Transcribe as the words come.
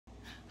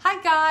Hi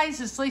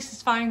guys, it's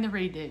Lisa's Finding the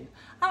Redo.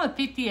 I'm a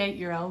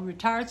 58-year-old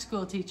retired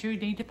school teacher who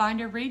needs to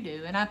find a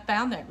redo, and I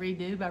found that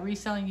redo by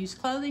reselling used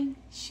clothing,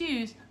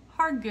 shoes,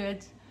 hard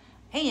goods,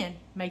 and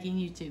making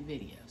YouTube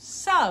videos.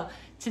 So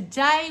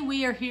today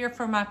we are here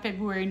for my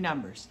February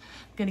numbers.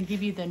 I'm going to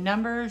give you the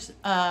numbers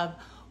of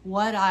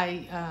what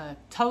I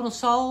total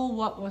sold,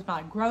 what was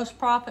my gross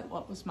profit,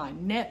 what was my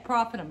net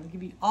profit. I'm going to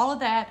give you all of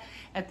that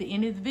at the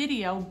end of the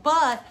video,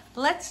 but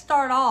let's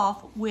start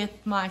off with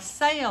my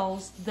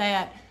sales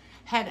that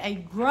had a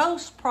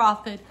gross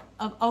profit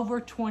of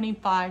over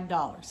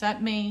 $25.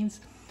 That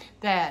means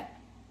that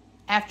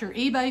after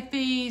eBay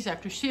fees,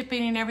 after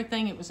shipping and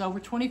everything, it was over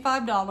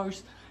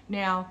 $25.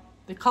 Now,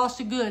 the cost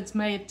of goods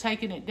may have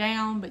taken it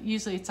down, but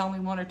usually it's only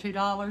 $1 or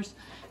 $2.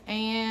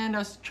 And I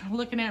was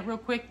looking at it real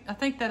quick. I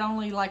think that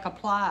only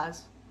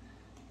applies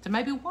to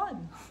maybe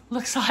one.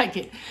 Looks like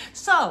it.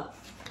 So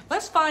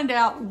let's find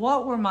out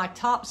what were my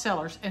top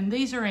sellers. And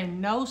these are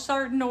in no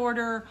certain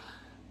order.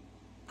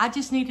 I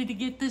just needed to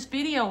get this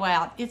video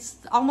out.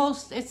 It's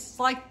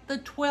like the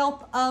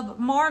 12th of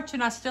March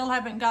and I still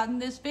haven't gotten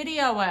this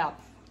video out.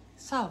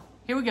 So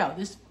here we go.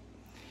 This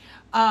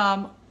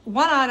one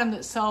item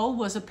that sold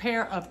was a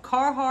pair of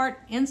Carhartt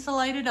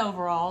insulated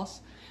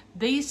overalls.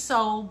 These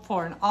sold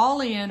for an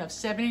all-in of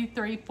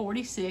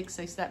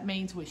 $73.46. That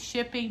means with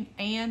shipping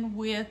and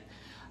with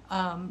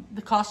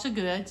the cost of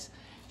goods.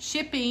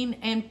 Shipping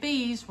and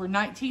fees were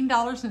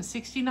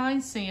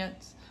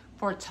 $19.69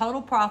 for a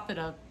total profit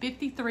of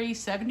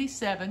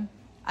 $53.77.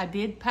 I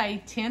did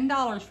pay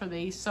 $10 for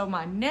these, so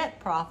my net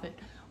profit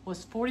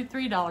was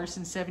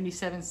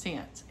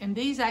 $43.77. And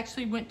these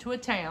actually went to a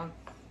town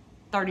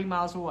 30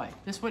 miles away.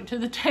 This went to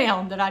the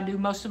town that I do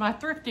most of my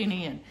thrifting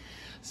in.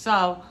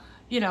 So,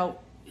 you know,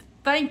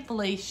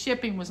 thankfully,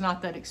 shipping was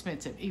not that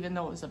expensive, even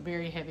though it was a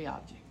very heavy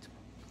object.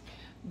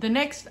 The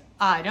next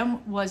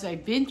item was a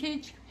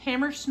vintage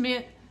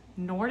Hammersmith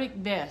Nordic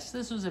vest.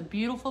 This was a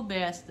beautiful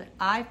vest that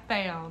I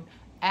found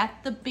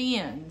at the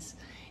bins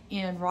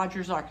in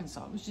Rogers,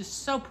 Arkansas. It was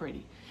just so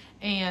pretty.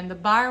 And the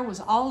buyer was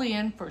all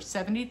in for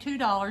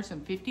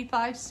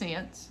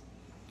 $72.55.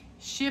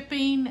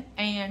 Shipping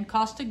and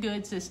cost of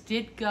goods, this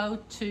did go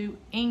to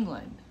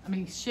England. I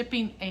mean,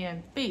 shipping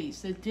and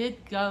fees, it did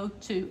go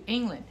to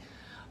England.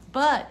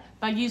 But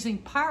by using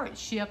pirate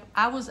ship,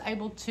 I was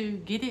able to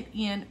get it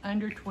in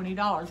under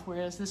 $20,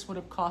 whereas this would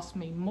have cost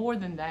me more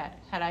than that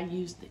had I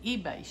used the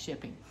eBay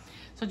shipping.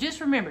 So just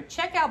remember,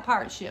 check out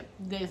pirate ship.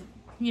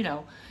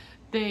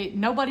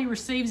 Nobody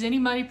receives any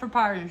money for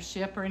pirate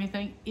ship or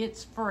anything.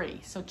 It's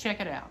free, so check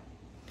it out.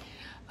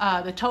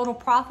 The total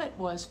profit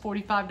was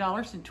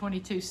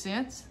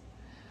 $45.22.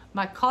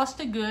 My cost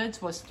of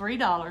goods was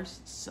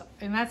 $3,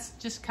 and that's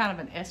just kind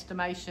of an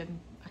estimation.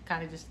 I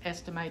kind of just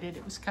estimated.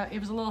 It was a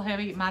little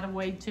heavy. It might have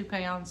weighed 2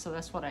 pounds, so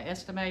that's what I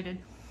estimated.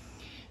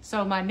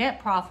 So my net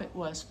profit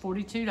was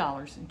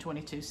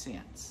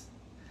 $42.22.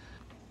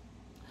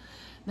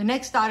 The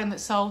next item that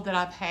sold that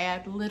I've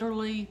had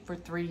literally for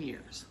 3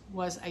 years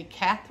was a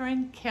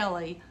Catherine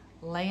Kelly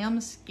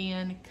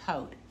lambskin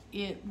coat.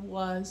 It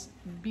was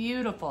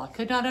beautiful. I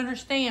could not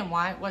understand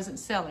why it wasn't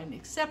selling,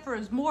 except for it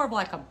was more of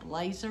like a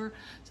blazer,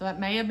 so that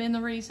may have been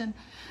the reason.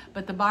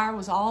 But the buyer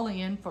was all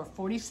in for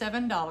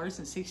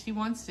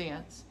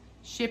 $47.61.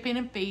 Shipping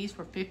and fees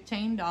were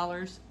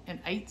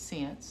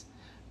 $15.08.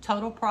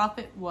 Total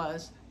profit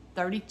was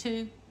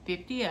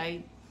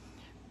 $32.58.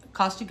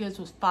 Cost of goods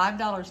was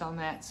 $5 on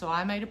that, so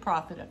I made a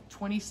profit of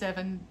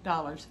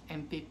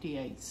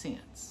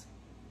 $27.58.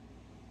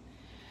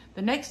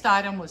 The next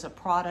item was a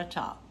Prada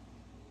top.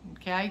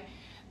 Okay,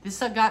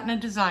 this I got in a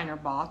designer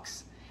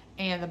box,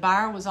 and the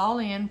buyer was all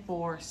in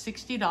for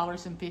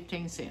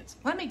 $60.15.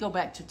 Let me go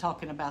back to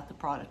talking about the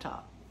Prada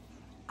top.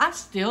 I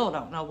still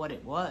don't know what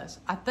it was.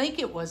 I think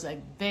it was a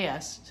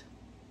vest,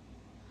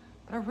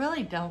 but I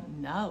really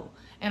don't know.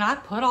 And I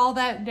put all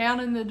that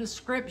down in the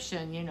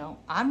description, you know.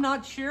 I'm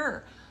not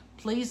sure.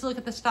 Please look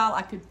at the style.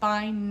 I could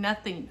find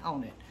nothing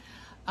on it.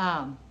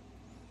 I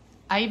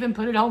even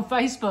put it on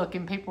Facebook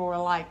and people were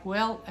like,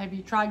 well, have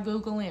you tried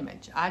Google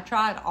Image? I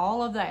tried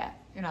all of that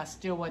and I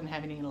still wasn't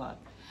having any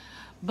luck.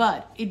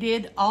 But it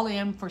did all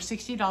in for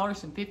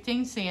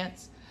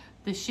 $60.15.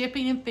 The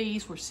shipping and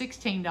fees were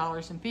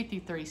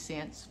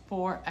 $16.53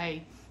 for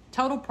a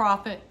total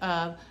profit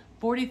of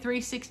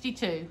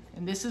 $43.62.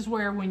 And this is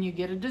where when you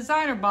get a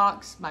designer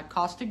box, my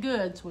cost of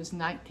goods was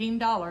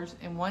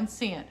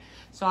 $19.01.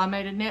 So I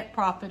made a net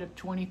profit of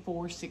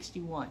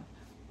 $24.61.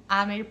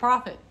 I made a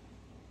profit.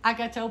 I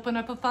got to open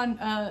up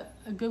a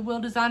Goodwill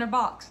designer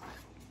box.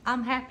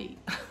 I'm happy.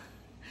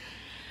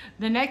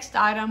 The next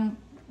item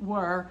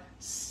were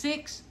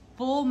 6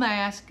 full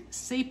mask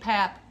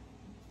CPAP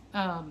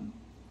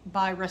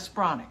by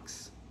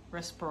Respironics.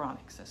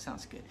 Respironics, that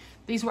sounds good.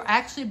 These were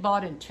actually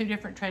bought in 2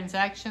 different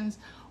transactions.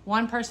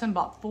 One person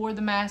bought 4 of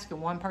the masks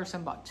and one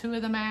person bought 2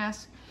 of the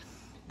masks.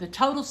 The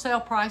total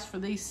sale price for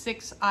these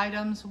 6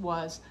 items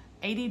was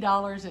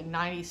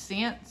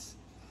 $80.90.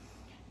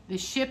 The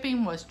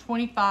shipping was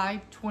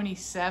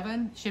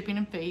 $25.27, shipping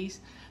and fees.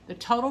 The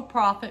total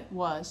profit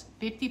was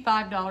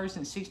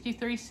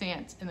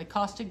 $55.63 and the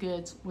cost of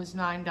goods was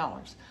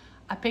 $9.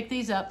 I picked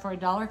these up for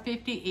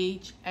 $1.50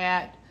 each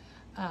at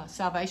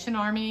Salvation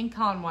Army in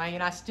Conway,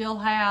 and I still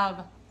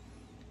have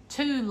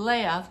 2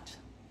 left.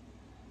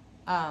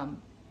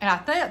 And I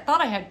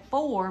thought I had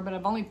 4, but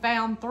I've only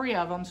found 3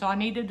 of them, so I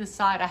need to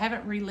decide. I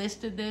haven't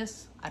relisted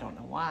this. I don't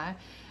know why.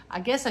 I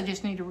guess I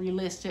just need to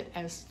relist it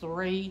as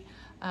 3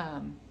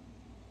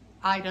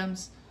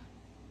 items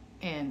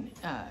and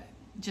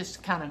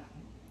just kind of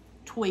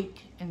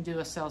tweak and do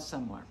a sell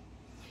somewhere.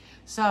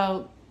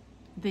 So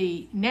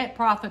the net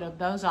profit of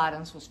those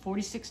items was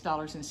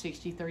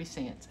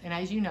 $46.63. And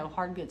as you know,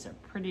 hard goods are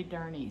pretty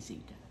darn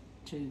easy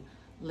to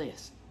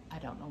list. I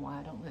don't know why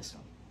I don't list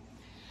them.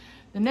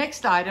 The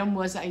next item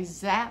was a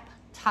Zap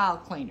tile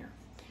cleaner.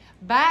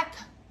 Back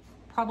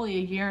probably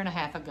a year and a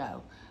half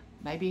ago,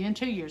 maybe even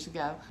 2 years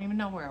ago, I don't even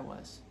know where I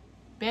was.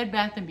 Bed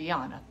Bath &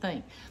 Beyond, I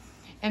think.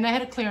 And they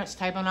had a clearance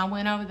table, and I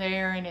went over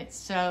there, and it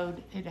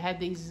had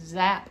these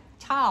Zap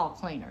tile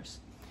cleaners.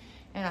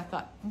 And I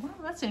thought, well,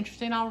 that's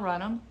interesting, I'll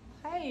run them.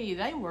 Hey,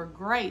 they were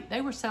great.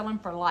 They were selling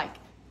for like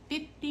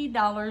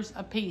 $50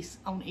 a piece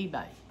on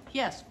eBay.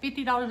 Yes,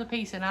 $50 a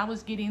piece, and I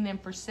was getting them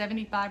for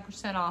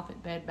 75% off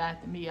at Bed Bath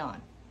 &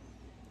 Beyond.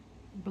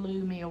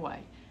 Blew me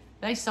away.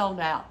 They sold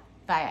out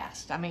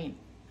fast. I mean,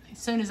 as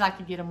soon as I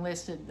could get them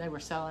listed, they were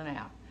selling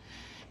out.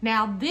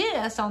 Now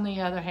this, on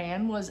the other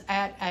hand, was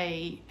at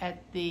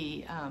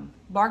the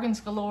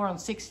Bargains Galore on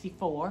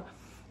 64.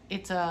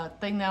 It's a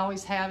thing they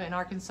always have in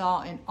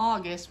Arkansas in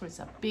August, where it's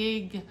a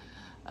big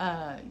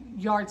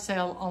yard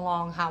sale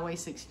along Highway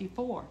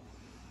 64.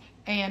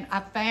 And I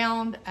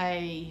found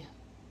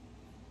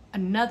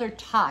another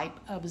type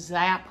of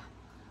Zap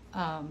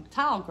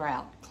tile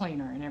grout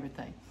cleaner and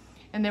everything.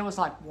 And there was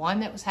like one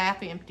that was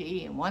half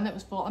empty and one that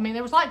was full. I mean,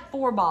 there was like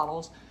 4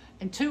 bottles,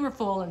 and 2 were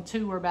full and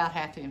 2 were about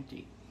half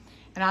empty.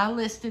 And I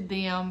listed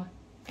them,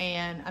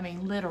 and I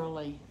mean,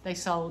 literally, they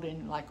sold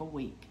in like a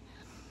week.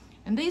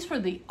 And these were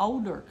the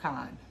older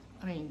kind.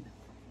 I mean,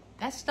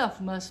 that stuff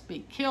must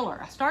be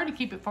killer. I started to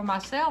keep it for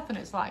myself, and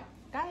it's like,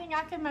 dang,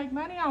 I can make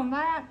money on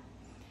that.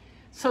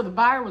 So the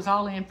buyer was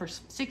all in for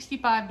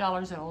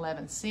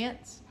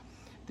 $65.11.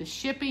 The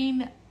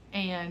shipping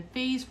and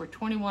fees were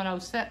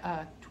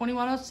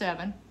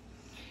 $21.07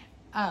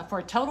 for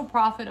a total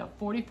profit of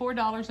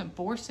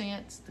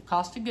 $44.04. The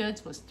cost of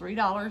goods was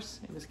 $3.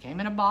 It came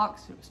in a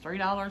box. It was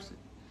 $3.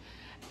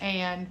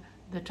 And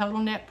the total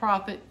net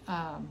profit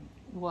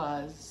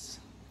was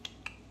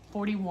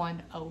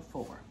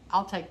 $41.04.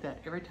 I'll take that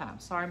every time.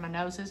 Sorry, my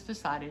nose has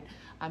decided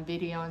I'm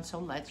videoing, so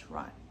let's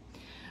run.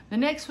 The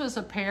next was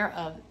a pair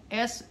of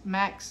S.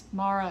 Max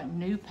Mara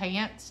new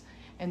pants.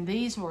 And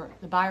these were,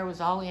 the buyer was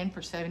all in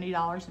for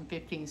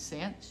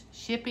 $70.15.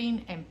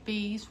 Shipping and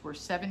fees were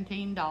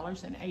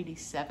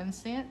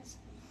 $17.87.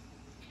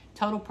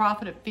 Total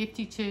profit of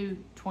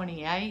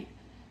 $52.28.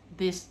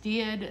 This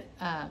did,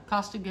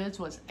 cost of goods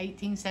was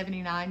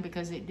 $18.79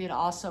 because it did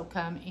also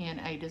come in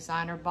a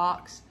designer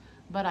box.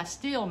 But I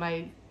still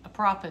made a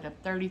profit of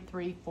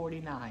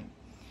 $33.49.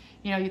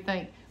 You know, you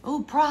think,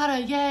 oh, Prada,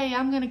 yay,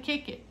 I'm going to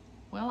kick it.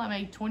 Well, I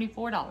made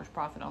 $24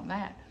 profit on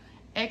that.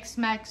 X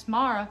Max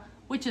Mara,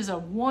 which is a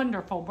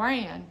wonderful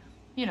brand,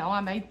 you know,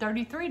 I made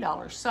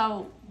 $33.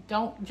 So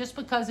don't, just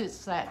because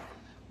it's that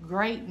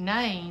great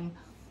name,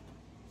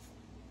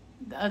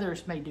 the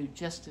others may do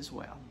just as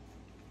well.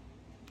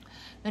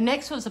 The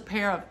next was a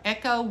pair of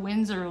Echo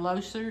Windsor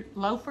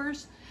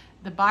loafers.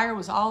 The buyer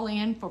was all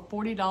in for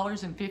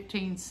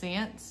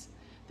 $40.15.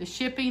 The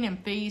shipping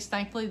and fees,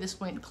 thankfully this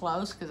went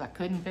close because I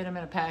couldn't fit them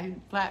in a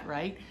flat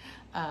rate,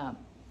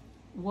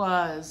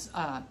 was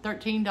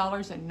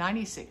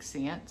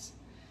 $13.96.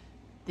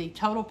 The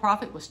total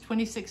profit was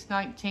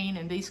 $26.19,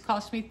 and these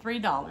cost me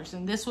 $3.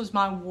 And this was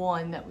my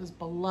one that was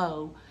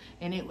below,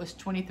 and it was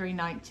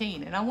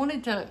 $23.19. And I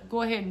wanted to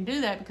go ahead and do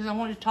that because I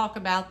wanted to talk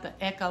about the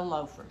Echo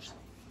loafers.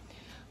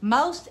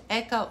 Most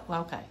Echo,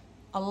 okay,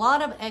 a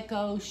lot of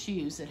Echo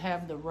shoes that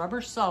have the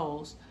rubber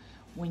soles,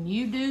 when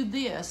you do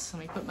this, let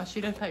me put my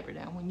sheet of paper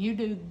down. When you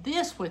do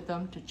this with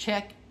them to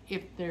check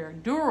if they're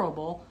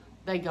durable,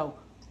 they go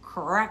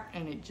crack,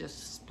 and it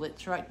just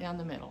splits right down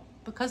the middle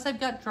because they've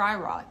got dry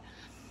rot.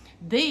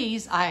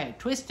 These, I had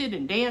twisted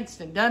and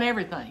danced and done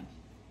everything,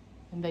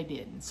 and they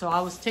didn't. So I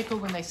was tickled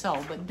when they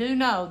sold. But do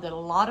know that a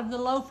lot of the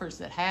loafers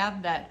that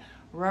have that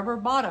rubber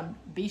bottom,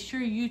 be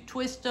sure you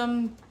twist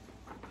them,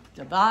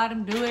 divide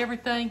them, do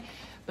everything,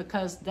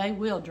 because they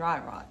will dry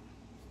rot.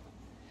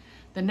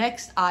 The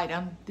next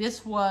item,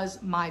 this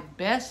was my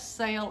best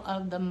sale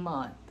of the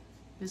month.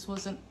 This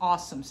was an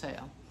awesome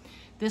sale.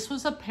 This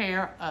was a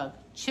pair of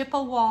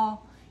Chippewa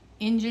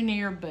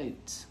engineer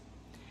boots.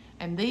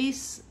 And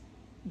these,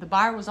 the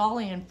buyer was all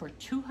in for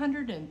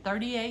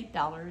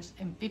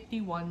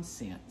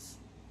 $238.51.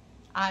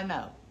 I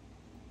know.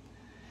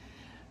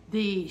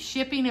 The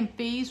shipping and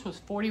fees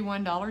was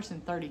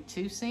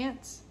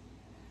 $41.32.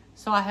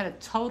 So I had a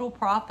total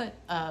profit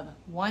of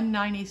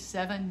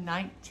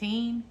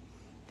 $197.19.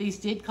 These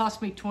did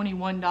cost me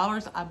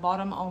 $21. I bought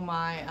them on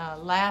my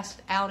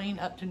last outing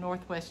up to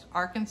Northwest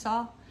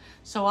Arkansas.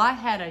 So I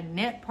had a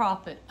net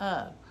profit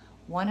of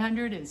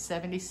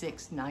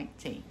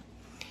 $176.19.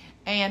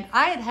 And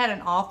I had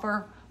an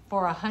offer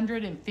for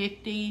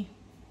 $150,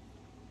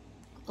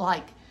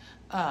 like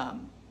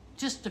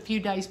just a few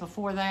days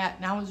before that.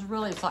 And I was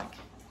really, it's like,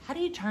 how do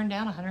you turn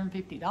down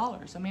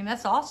 $150? I mean,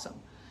 that's awesome.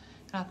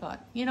 And I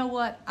thought, you know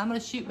what? I'm going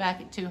to shoot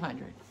back at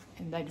 $200.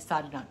 And they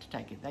decided not to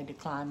take it. They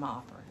declined my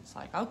offer. It's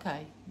like,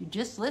 okay, you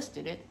just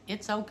listed it.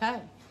 It's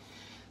okay.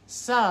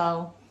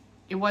 So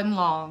it wasn't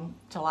long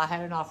till I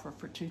had an offer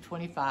for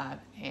 $225,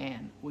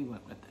 and we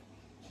went with it.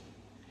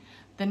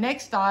 The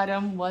next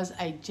item was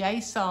a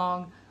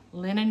J-Song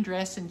linen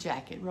dress and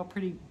jacket, real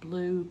pretty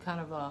blue, kind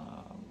of a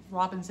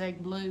robin's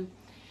egg blue.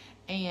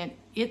 And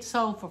it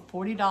sold for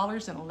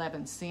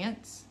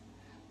 $40.11.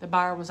 The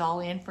buyer was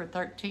all in for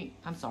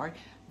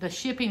the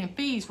shipping and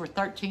fees were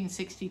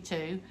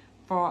 $13.62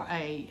 for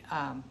a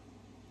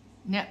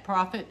net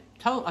profit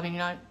total. I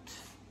mean, I'm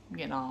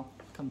getting all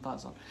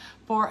confuzzled.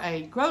 For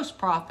a gross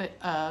profit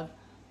of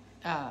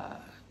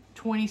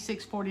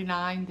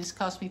 $26.49. This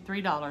cost me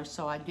 $3,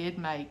 so I did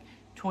make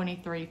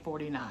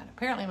 $23.49.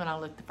 Apparently, when I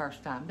looked the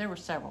first time, there were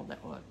several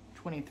that were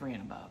 $23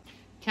 and above.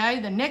 Okay,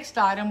 the next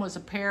item was a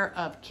pair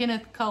of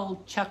Kenneth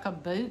Cole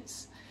Chukka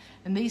boots,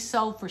 and these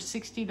sold for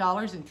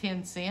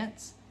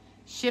 $60.10.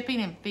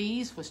 Shipping and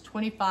fees was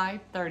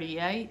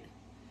 $25.38.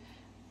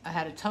 I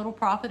had a total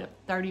profit of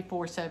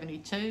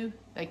 $34.72.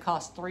 They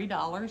cost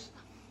 $3.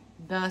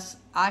 Thus,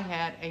 I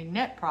had a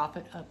net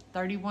profit of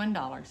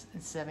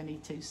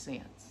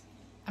 $31.72.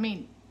 I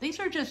mean, these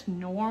are just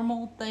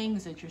normal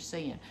things that you're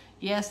seeing.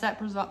 Yes, that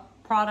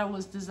Prada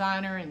was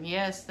designer, and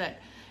yes,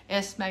 that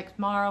S. Max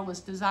Mara was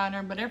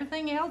designer, but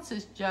everything else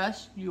is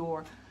just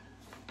your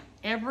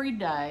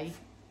everyday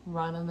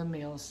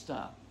run-of-the-mill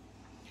stuff.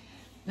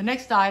 The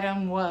next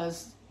item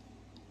was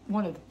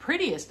one of the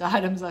prettiest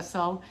items I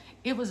sold.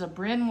 It was a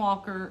Bryn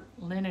Walker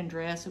linen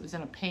dress. It was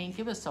in a pink.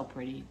 It was so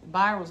pretty. The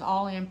buyer was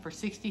all in for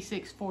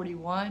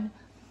 $66.41.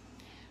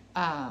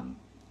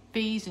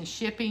 Fees and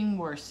shipping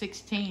were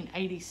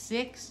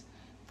 $16.86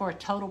 for a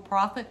total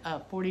profit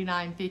of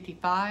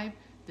 $49.55.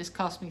 This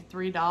cost me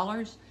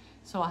 $3.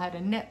 So I had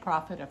a net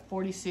profit of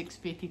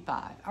 $46.55.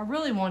 I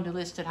really wanted to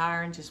list it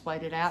higher and just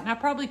wait it out. And I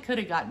probably could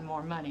have gotten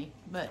more money,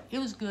 but it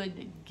was good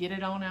to get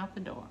it on out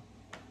the door.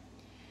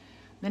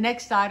 The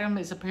next item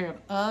is a pair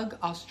of UGG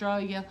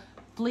Australia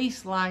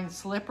fleece lined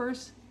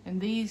slippers.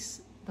 And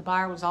these, the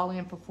buyer was all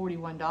in for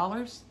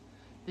 $41.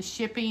 The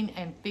shipping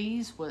and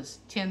fees was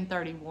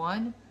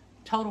 $10.31.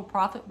 Total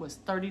profit was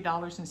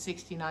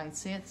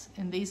 $30.69.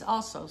 And these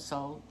also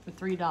sold for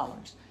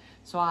 $3.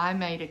 So I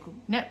made a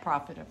net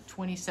profit of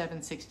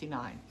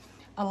 $27.69.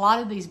 A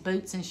lot of these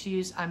boots and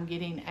shoes I'm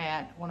getting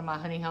at one of my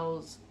honey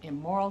holes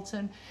in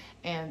Morrilton,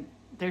 and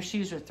their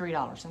shoes are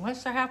 $3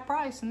 unless they're half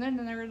price, and then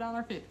they're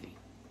 $1.50.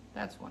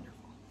 That's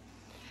wonderful.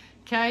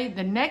 Okay,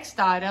 the next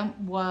item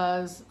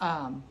was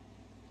an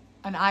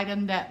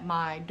item that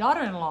my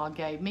daughter-in-law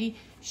gave me.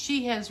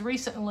 She has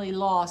recently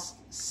lost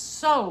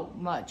so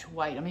much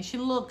weight. I mean, she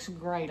looks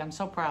great. I'm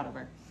so proud of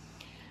her.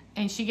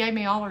 And she gave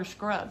me all her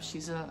scrubs.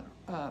 She's a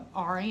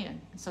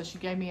RN, so she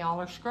gave me all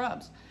her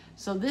scrubs.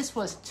 So this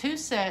was 2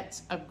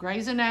 sets of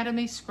Grey's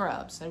Anatomy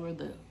scrubs. They were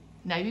the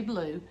navy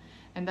blue,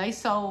 and they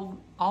sold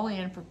all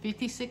in for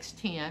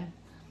 $56.10.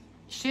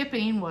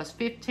 Shipping was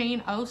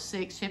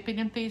 $15.06. Shipping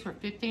and fees were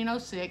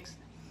 $15.06.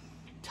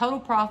 Total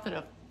profit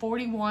of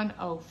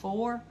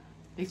 $41.04.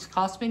 These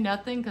cost me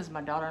nothing because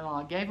my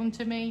daughter-in-law gave them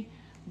to me.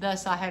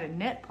 Thus, I had a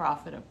net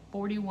profit of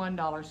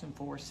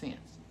 $41.04.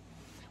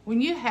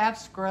 When you have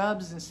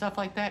scrubs and stuff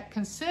like that,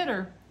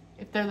 consider,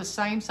 if they're the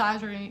same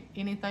size or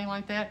anything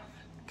like that,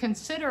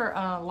 consider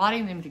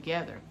lighting them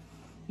together.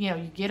 You know,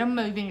 you get them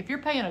moving. If you're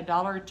paying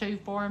 $1 or $2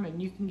 for them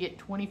and you can get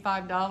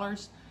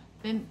 $25,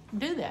 then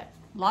do that.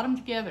 Lot them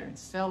together and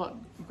sell a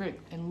group.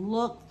 And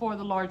look for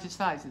the largest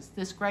sizes.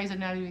 This Grey's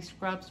Anatomy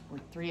scrubs were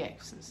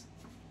 3X's.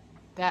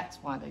 That's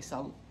why they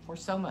sold for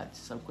so much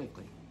so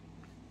quickly.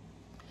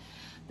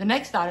 The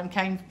next item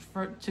came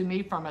to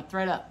me from a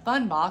thread-up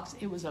fun box.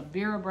 It was a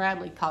Vera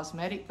Bradley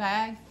cosmetic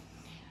bag.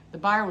 The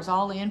buyer was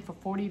all in for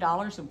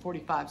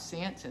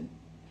 $40.45, and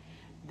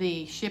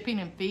the shipping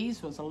and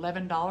fees was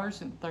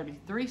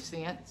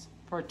 $11.33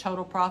 for a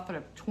total profit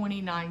of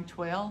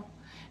 $29.12.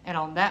 And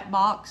on that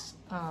box,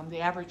 the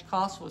average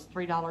cost was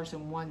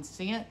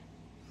 $3.01.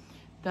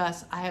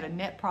 Thus, I had a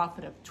net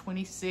profit of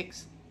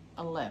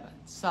 $26.11.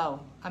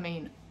 So, I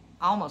mean,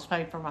 I almost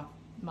paid for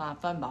my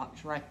fun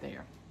box right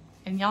there.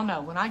 And y'all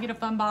know, when I get a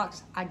fun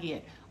box, I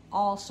get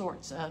all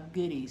sorts of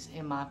goodies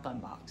in my fun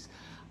box.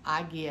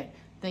 I get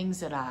things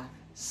that I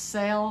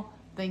sell,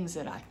 things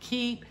that I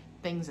keep,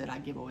 things that I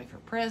give away for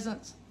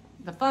presents.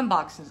 The fun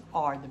boxes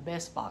are the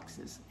best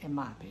boxes, in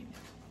my opinion.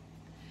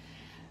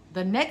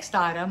 The next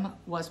item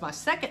was my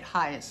second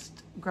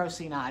highest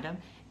grossing item,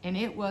 and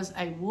it was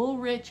a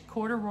Woolrich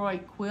corduroy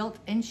quilt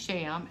and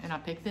sham, and I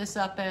picked this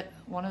up at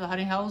one of the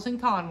honey holes in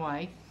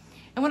Conway.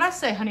 And when I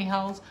say honey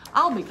holes,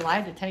 I'll be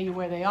glad to tell you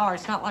where they are.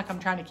 It's not like I'm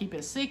trying to keep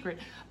it a secret,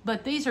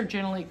 but these are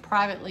generally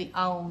privately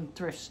owned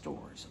thrift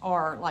stores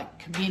or like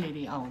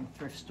community owned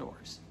thrift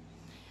stores.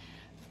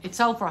 It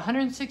sold for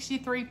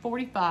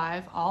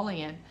 $163.45 all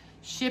in.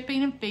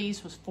 Shipping and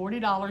fees was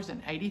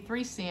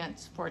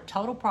 $40.83 for a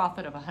total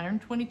profit of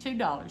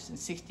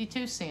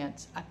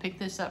 $122.62. I picked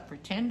this up for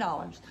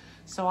 $10,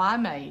 so I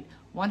made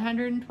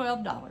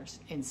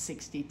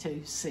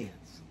 $112.62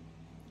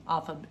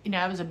 off of,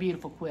 it was a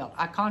beautiful quilt.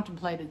 I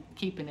contemplated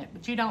keeping it,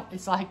 but you don't,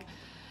 it's like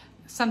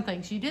some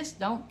things you just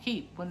don't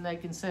keep when they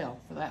can sell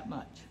for that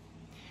much.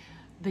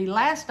 The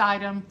last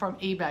item from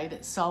eBay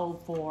that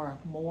sold for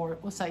more,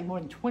 we'll say more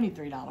than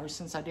 $23,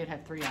 since I did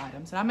have 3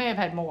 items, and I may have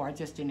had more, I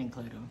just didn't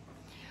include them,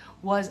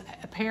 was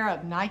a pair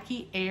of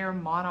Nike Air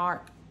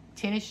Monarch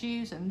tennis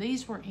shoes, and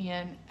these were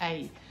in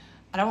a,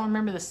 I don't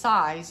remember the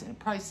size, and it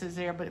probably says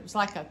there, but it was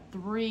like a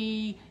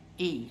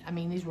 3E. I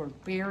mean, these were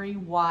very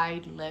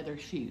wide leather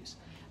shoes.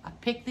 I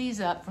picked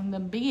these up from the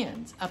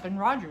bins up in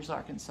Rogers,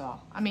 Arkansas.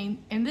 I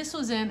mean, and this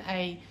was in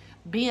a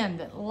bin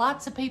that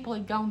lots of people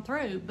had gone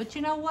through, but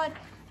you know what?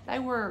 They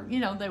were,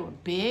 they were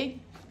big,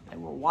 they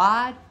were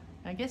wide,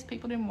 and I guess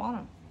people didn't want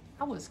them.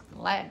 I was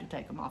glad to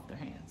take them off their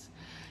hands.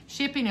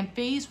 Shipping and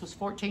fees was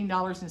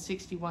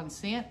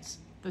 $14.61.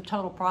 The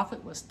total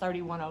profit was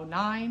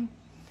 $31.09.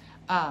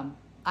 I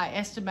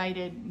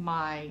estimated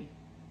my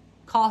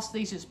cost,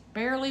 these just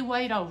barely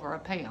weighed over a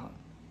pound.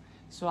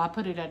 So I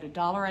put it at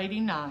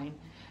 $1.89,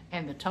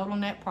 and the total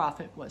net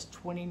profit was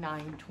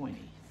 $29.20.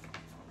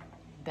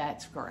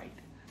 That's great.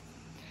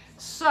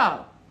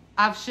 So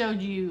I've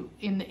showed you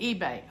in the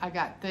eBay, I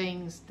got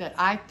things that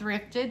I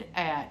thrifted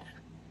at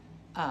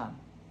the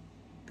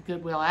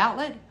Goodwill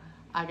outlet.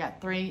 I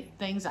got 3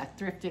 things I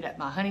thrifted at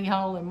my honey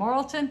hole in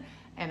Morrilton,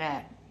 and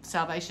at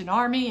Salvation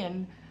Army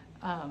in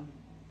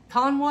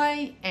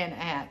Conway, and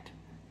at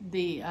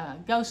the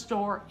Ghost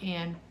Store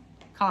in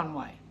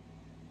Conway.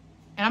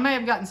 And I may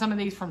have gotten some of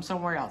these from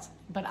somewhere else,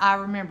 but I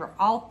remember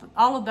all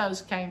of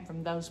those came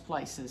from those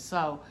places.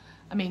 So,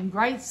 I mean,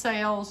 great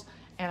sales,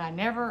 and I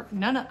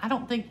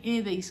don't think any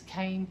of these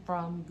came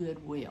from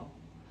Goodwill.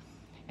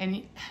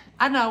 And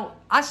I know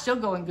I still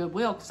go in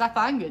Goodwill because I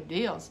find good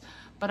deals,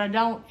 but I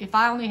don't, if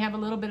I only have a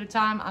little bit of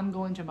time, I'm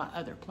going to my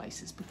other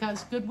places,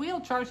 because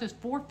Goodwill charges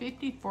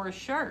 $4.50 for a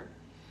shirt.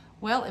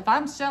 Well, if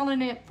I'm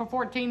selling it for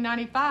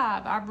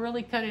 $14.95, I've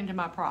really cut into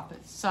my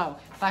profits. So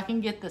if I can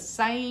get the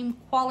same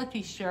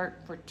quality shirt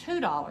for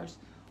 $2,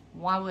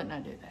 why wouldn't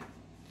I do that?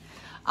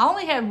 I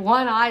only had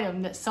 1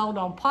 item that sold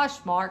on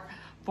Poshmark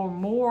for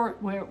more,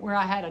 where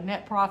I had a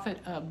net profit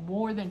of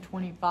more than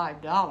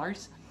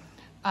 $25.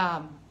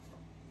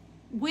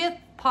 With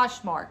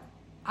Poshmark,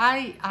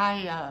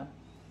 I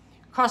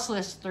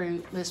cross-list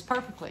through List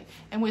Perfectly.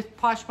 And with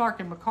Poshmark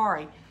and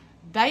Mercari,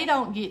 they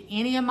don't get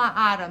any of my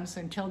items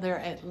until they're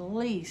at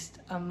least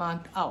a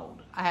month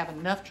old. I have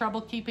enough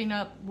trouble keeping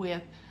up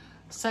with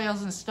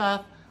sales and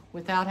stuff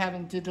without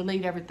having to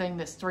delete everything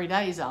that's 3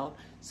 days old.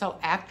 So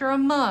after a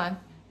month,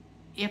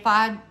 if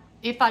I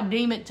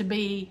deem it to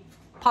be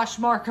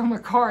Poshmark or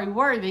Mercari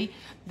worthy,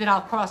 then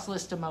I'll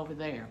cross-list them over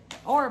there,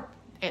 or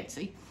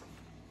Etsy.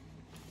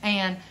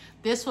 And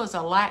this was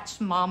a Latch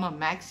Mama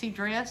maxi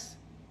dress.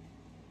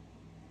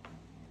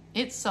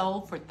 It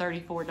sold for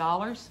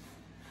 $34.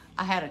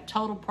 I had a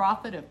total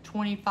profit of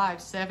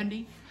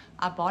 $25.70.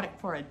 I bought it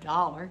for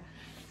 $1.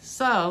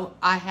 So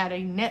I had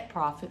a net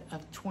profit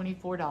of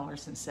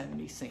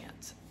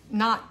 $24.70.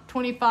 Not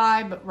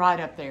 25, but right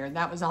up there. And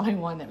that was the only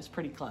one that was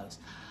pretty close.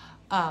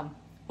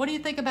 What do you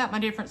think about my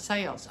different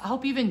sales? I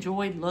hope you've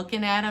enjoyed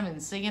looking at them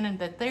and seeing them,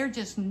 that they're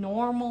just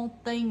normal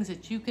things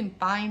that you can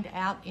find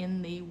out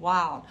in the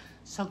wild.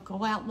 So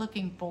go out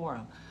looking for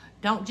them.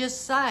 Don't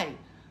just say,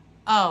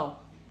 oh,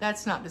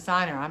 that's not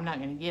designer, I'm not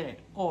going to get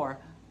it. Or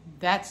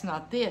that's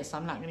not this,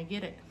 I'm not going to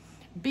get it.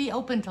 Be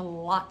open to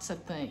lots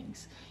of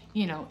things.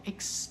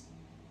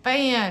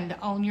 Expand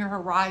on your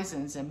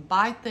horizons and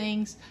buy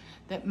things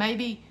that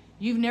maybe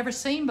you've never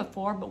seen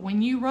before, but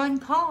when you run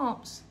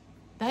comps,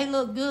 they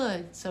look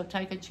good, so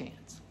take a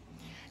chance.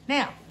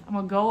 Now, I'm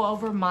going to go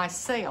over my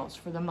sales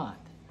for the month.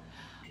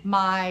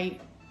 I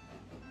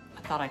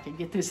thought I could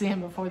get this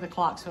in before the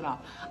clocks went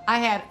off. I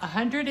had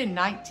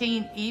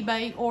 119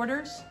 eBay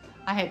orders.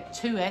 I had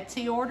 2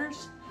 Etsy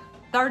orders,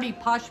 30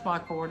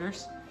 Poshmark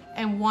orders,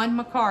 and 1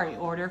 Mercari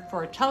order,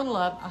 for a total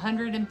of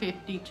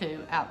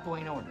 152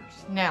 outgoing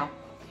orders. Now,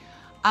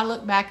 I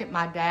look back at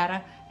my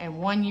data,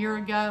 and 1 year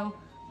ago,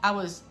 I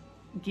was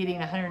getting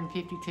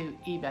 152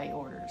 eBay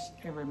orders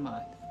every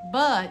month,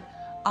 but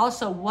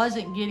also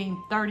wasn't getting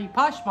 30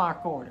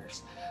 Poshmark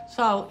orders.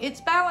 So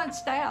it's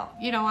balanced out.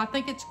 I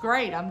think it's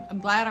great. I'm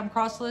glad I'm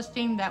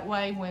cross-listing. That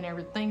way,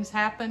 whenever things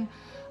happen,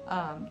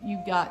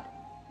 you've got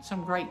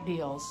some great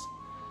deals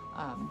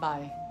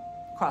by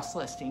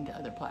cross-listing to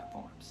other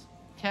platforms.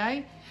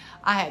 Okay,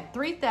 I had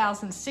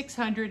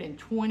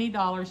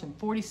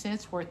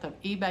 $3,620.40 worth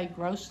of eBay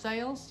gross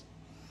sales.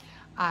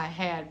 I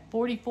had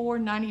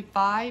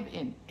 $44.95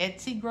 in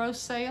Etsy gross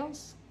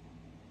sales.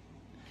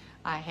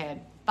 I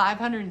had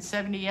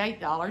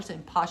 $578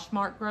 in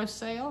Poshmark gross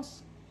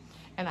sales.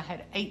 And I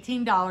had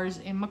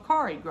 $18 in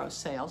Mercari gross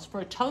sales, for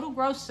a total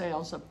gross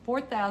sales of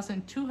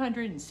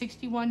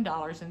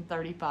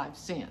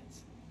 $4,261.35.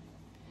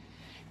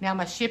 Now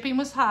my shipping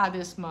was high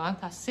this month.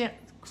 I sent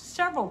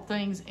several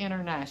things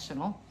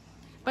international,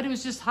 but it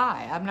was just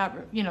high. I'm not,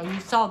 you know, you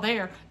saw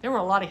there were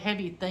a lot of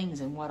heavy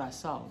things in what I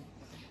sold.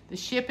 The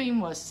shipping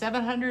was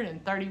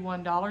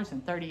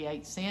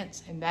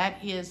 $731.38, and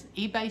that is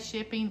eBay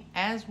shipping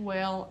as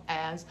well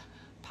as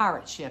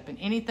pirate shipping.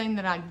 Anything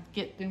that I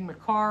get through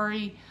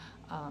Macquarie,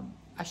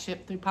 I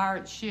ship through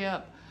pirate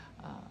ship,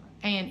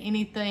 and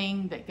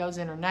anything that goes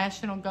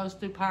international goes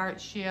through pirate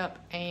ship,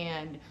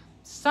 and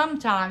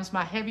sometimes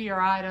my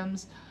heavier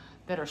items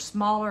that are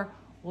smaller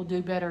will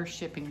do better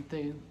shipping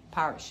through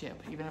pirate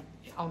ship, even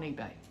on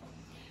eBay.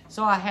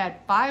 So I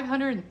had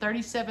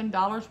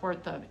 $537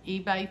 worth of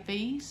eBay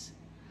fees.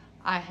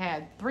 I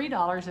had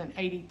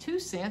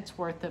 $3.82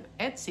 worth of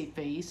Etsy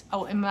fees.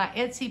 Oh, and my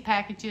Etsy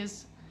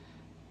packages,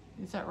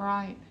 is that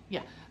right?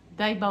 Yeah,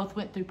 they both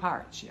went through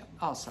pirate ship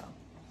also.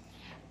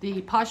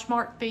 The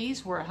Poshmark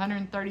fees were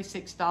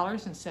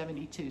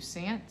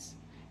 $136.72,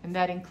 and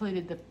that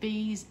included the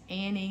fees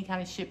and any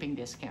kind of shipping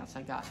discounts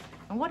I got.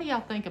 And what do y'all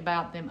think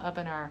about them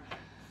upping our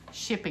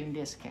shipping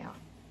discount?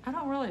 I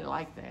don't really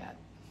like that.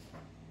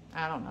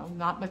 I don't know,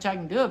 not much I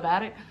can do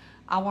about it.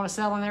 I want to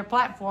sell on their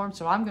platform,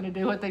 so I'm going to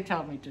do what they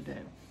tell me to do.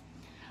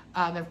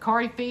 The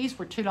Macquarie fees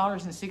were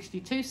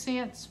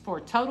 $2.62 for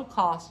a total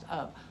cost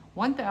of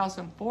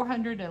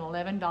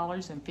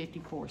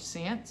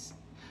 $1,411.54.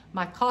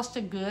 My cost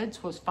of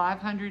goods was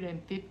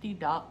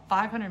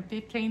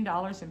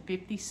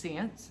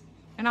 $515.50,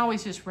 and I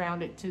always just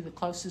round it to the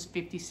closest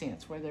 50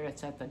 cents, whether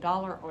it's at the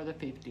dollar or the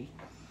 50.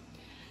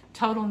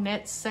 Total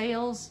net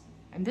sales,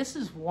 and this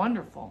is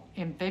wonderful,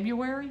 in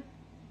February,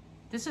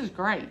 this is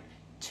great,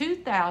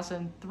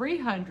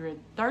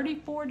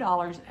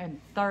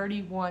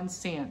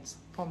 $2,334.31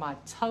 for my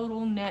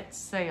total net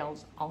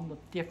sales on the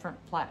different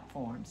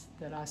platforms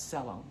that I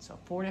sell on. So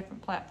 4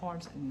 different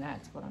platforms, and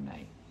that's what I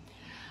made.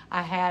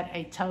 I had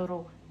a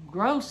total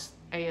gross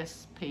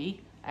ASP,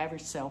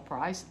 average sale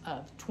price,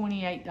 of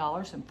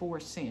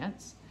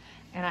 $28.04.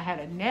 And I had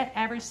a net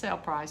average sale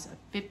price of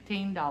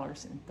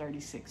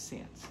 $15.36.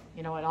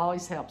 You know, it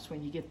always helps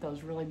when you get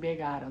those really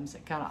big items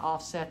that kind of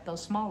offset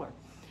those smaller.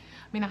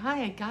 I mean,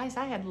 guys,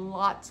 I had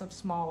lots of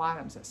small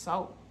items that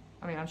sold.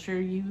 I mean, I'm sure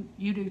you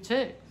do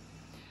too.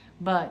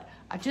 But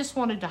I just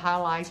wanted to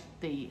highlight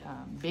the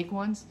big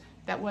ones.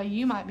 That way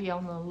you might be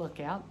on the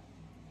lookout.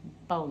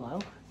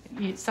 Bolo.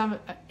 I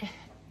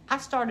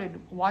started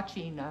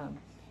watching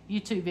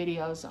YouTube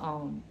videos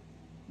on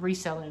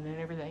reselling and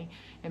everything,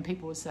 and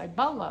people would say,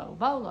 Bolo,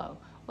 Bolo.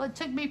 Well, it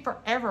took me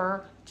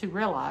forever to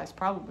realize,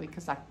 probably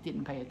because I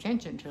didn't pay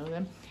attention to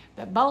them,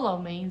 that Bolo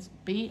means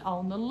be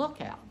on the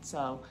lookout.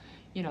 So,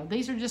 you know,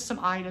 these are just some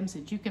items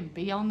that you can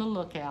be on the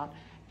lookout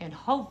and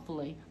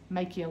hopefully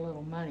make you a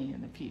little money in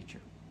the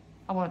future.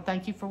 I want to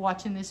thank you for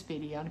watching this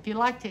video, and if you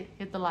liked it,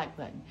 hit the like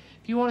button.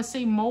 If you want to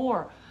see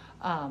more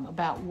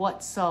about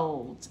what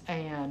sold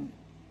and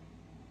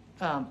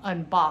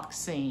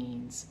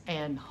unboxings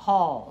and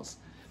hauls,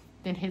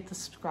 then hit the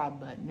subscribe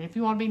button. And if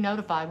you want to be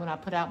notified when I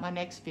put out my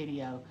next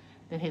video,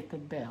 then hit the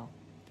bell.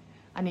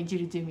 I need you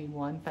to do me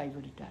one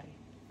favor today.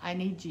 I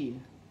need you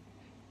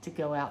to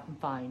go out and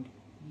find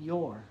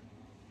your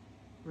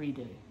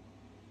redo.